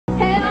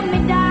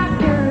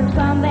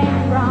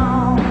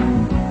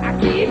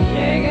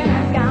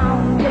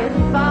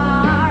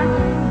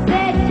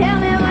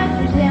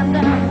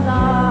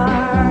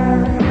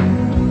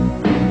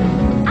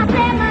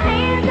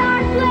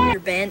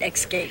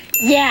Timberlake.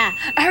 Yeah,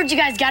 I heard you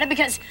guys got it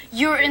because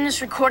you were in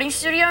this recording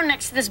studio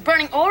next to this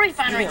burning oil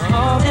refinery.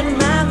 All in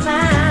my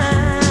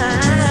mind.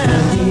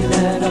 Tell me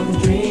that I'm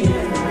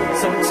dreaming.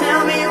 So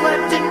tell me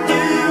what to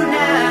do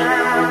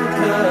now,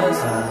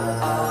 'cause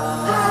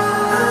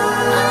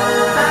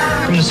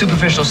from the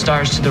superficial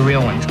stars to the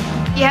real ones.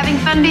 You having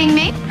fun being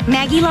me?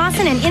 Maggie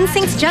Lawson and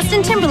NSYNC's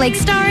Justin Timberlake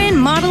star in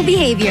Model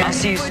Behavior. I'll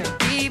see you soon.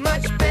 be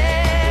much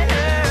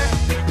better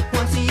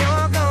once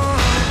you're gone.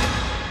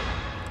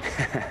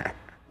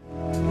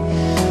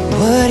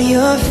 Put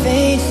your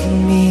faith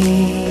in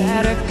me.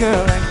 That a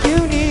girl like you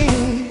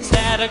needs.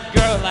 That a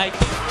girl like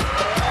you.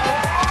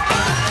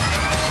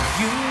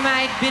 You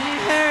might been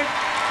hurt,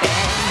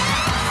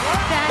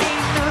 that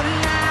ain't no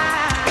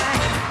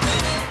lie.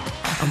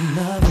 I'm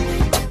loving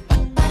it.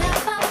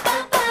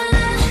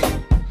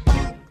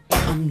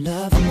 I'm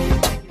loving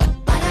it.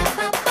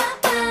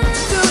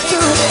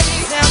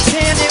 Now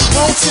can it,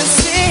 won't you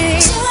sing?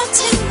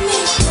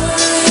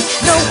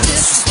 No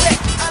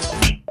disrespect.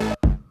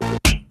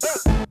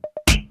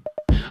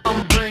 I'm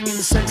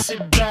bringing sexy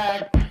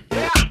back.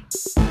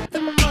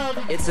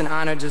 It's an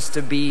honor just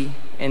to be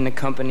in the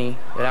company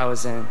that I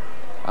was in.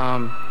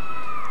 I'm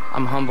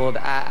humbled.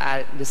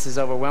 This is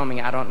overwhelming.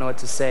 I don't know what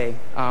to say.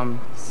 I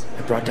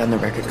brought down the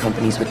record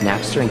companies with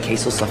Napster in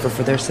case they'll suffer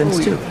for their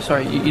sins too.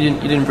 Sorry, you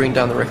didn't bring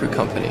down the record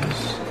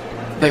companies.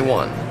 They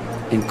won.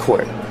 In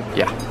court.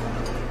 Yeah.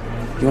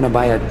 You want to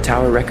buy a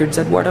Tower Records,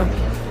 Eduardo?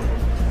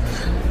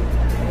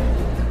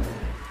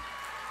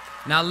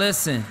 Now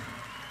listen.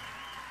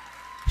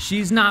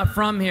 She's not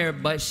from here,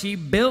 but she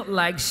built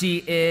like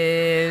she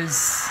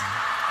is.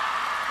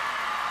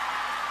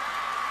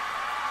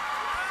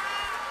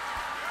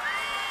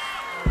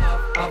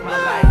 Of my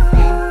life, you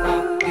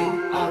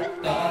are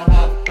the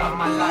love of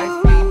my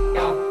life, you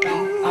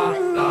are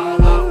the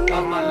love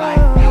of my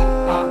life, you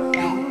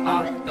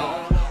are the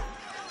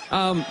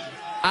love.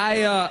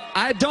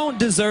 I don't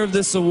deserve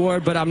this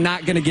award, but I'm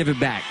not gonna give it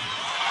back.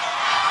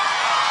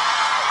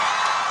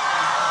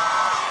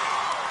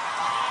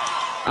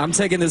 I'm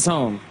taking this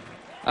home.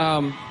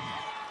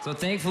 So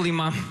thankfully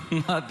my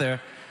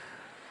mother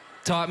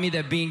taught me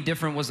that being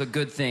different was a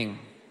good thing.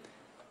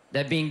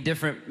 That being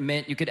different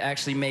meant you could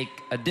actually make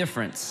a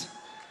difference.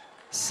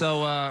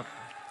 So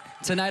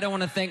tonight I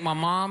want to thank my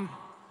mom.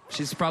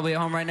 She's probably at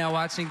home right now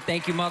watching.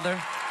 Thank you,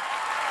 Mother.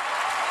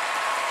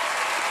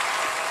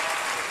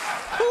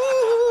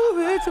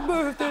 Ooh, it's a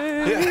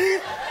birthday. Yeah.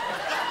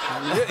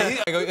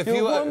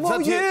 You're one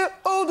more year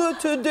older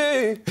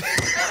today.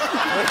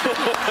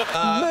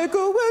 Make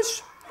a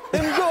wish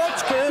and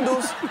watch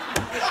candles,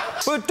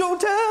 but don't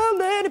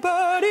tell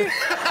anybody,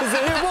 'cause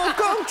it won't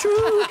come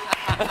true.